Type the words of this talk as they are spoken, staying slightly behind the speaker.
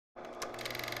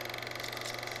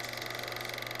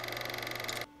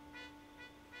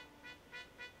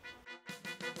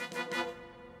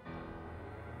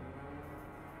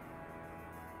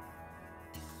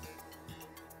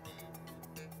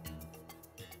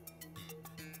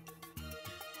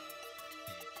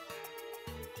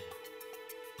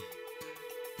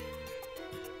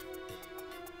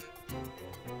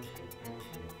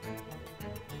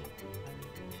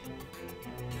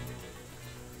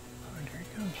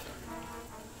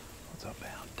It's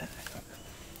about time.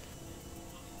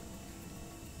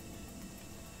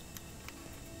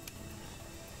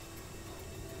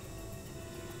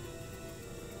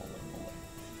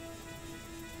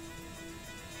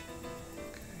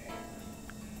 Okay.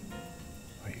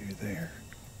 Oh, you're there.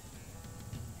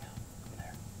 Yeah,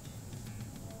 there.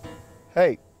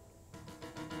 Hey.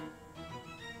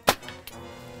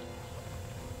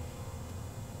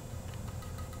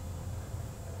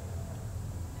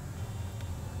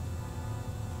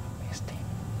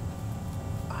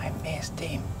 I missed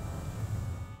him.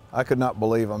 I could not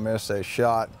believe I missed that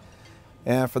shot.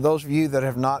 And for those of you that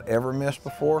have not ever missed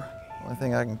before, the only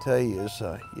thing I can tell you is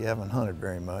you haven't hunted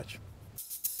very much.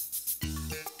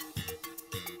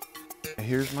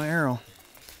 Here's my arrow.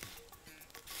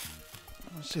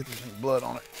 Let's see if there's any blood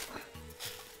on it.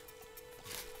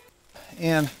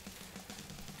 And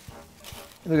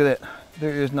look at that.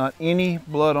 There is not any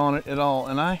blood on it at all.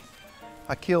 And I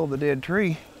killed the dead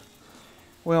tree.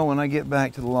 Well, when I get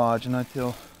back to the lodge and I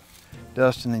tell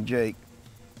Dustin and Jake,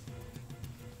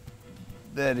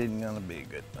 that isn't gonna be a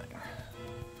good thing.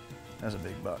 That's a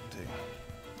big buck too.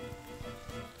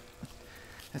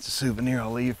 That's a souvenir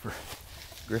I'll leave for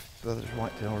Griffith Brothers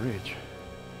Whitetail Ridge.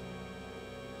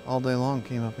 All day long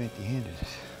came up empty-handed.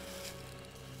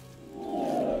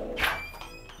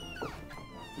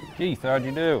 Keith, how'd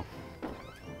you do?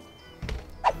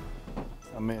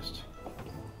 I missed.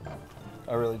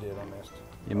 I really did, I missed.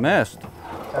 You missed?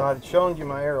 And I'd shown you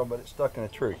my arrow, but it stuck in a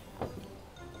tree.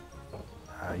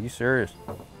 Are you serious?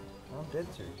 I'm dead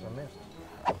serious, I missed.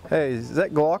 Hey, is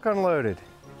that Glock unloaded?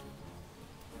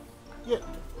 Yeah.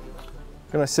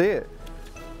 Can I see it?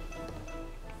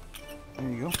 There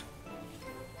you go.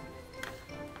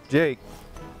 Jake,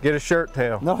 get a shirt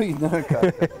tail. No, you don't cut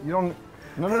it. You don't.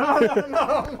 No, no, no, no, no,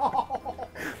 no.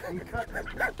 You cut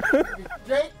it.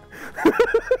 Jake, I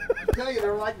tell you,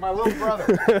 they're like my little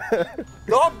brother.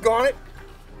 Doggone it.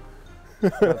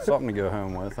 Got something to go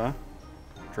home with, huh?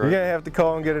 You're gonna have to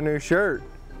call and get a new shirt.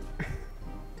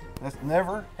 That's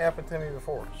never happened to me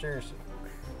before, seriously.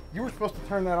 You were supposed to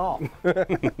turn that off.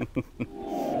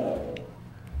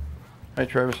 Hey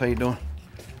Travis, how you doing?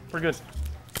 We're good.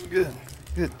 Good,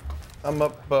 good. I'm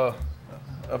up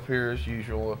here as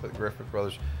usual up at Griffith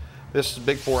Brothers. This is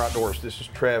Big 4 Outdoors. This is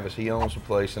Travis, he owns the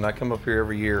place, and I come up here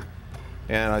every year,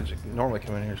 and I just normally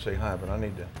come in here and say hi, but I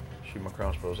need to shoot my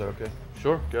crossbow. Is that okay?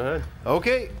 Sure, go ahead.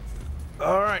 Okay,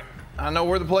 all right. I know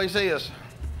where the place is.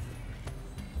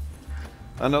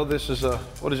 I know this is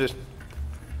what is this,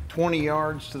 20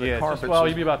 yards to the carpet? Well,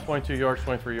 you'd be about 22 yards,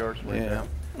 23 yards. Yeah,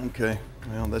 okay.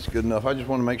 Well, that's good enough. I just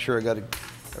want to make sure I got a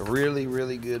really,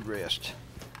 really good rest.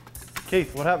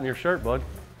 Keith, what happened to your shirt, bud?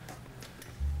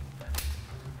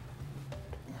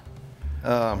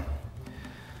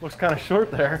 Looks kind of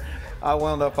short there.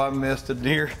 I missed a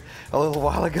deer a little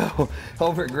while ago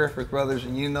over at Griffith Brothers,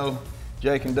 and you know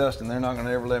Jake and Dustin, they're not going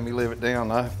to ever let me live it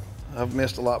down. I've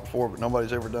missed a lot before, but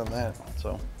nobody's ever done that.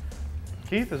 So,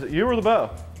 Keith, is it you or the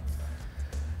bow?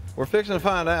 we're fixing to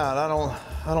find out. I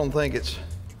don't think it's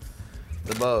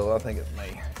the bow. I think it's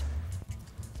me.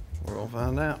 We're gonna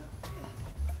find out.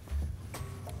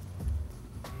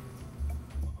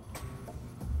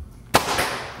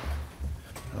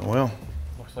 Oh, well.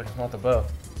 Looks like it's not the bow.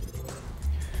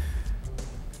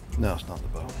 No, it's not the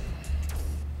bow.